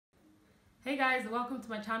Hey guys, welcome to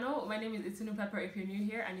my channel. My name is Itunu if you're new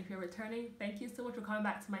here, and if you're returning, thank you so much for coming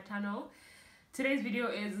back to my channel. Today's video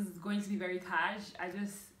is going to be very cash. I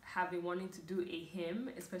just have been wanting to do a hymn,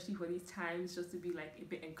 especially for these times, just to be like a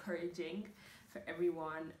bit encouraging for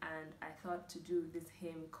everyone, and I thought to do this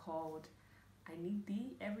hymn called I Need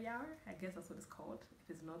Thee Every Hour. I guess that's what it's called. If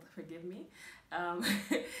it's not, forgive me.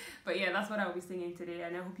 But yeah, that's what I'll be singing today,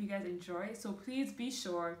 and I hope you guys enjoy. So please be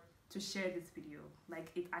sure to share this video.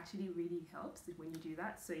 Like, it actually really helps when you do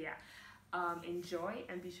that. So yeah, enjoy,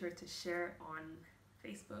 and be sure to share on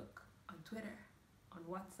Facebook, on Twitter, on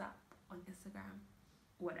WhatsApp, on Instagram,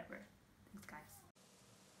 whatever. Thanks guys.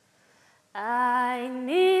 I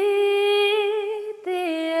need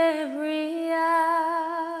thee every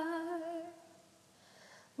hour,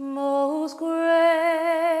 most gracious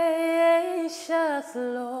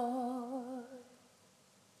Lord.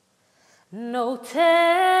 No tender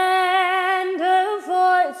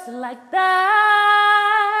voice like thine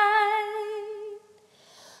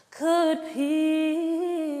could pierce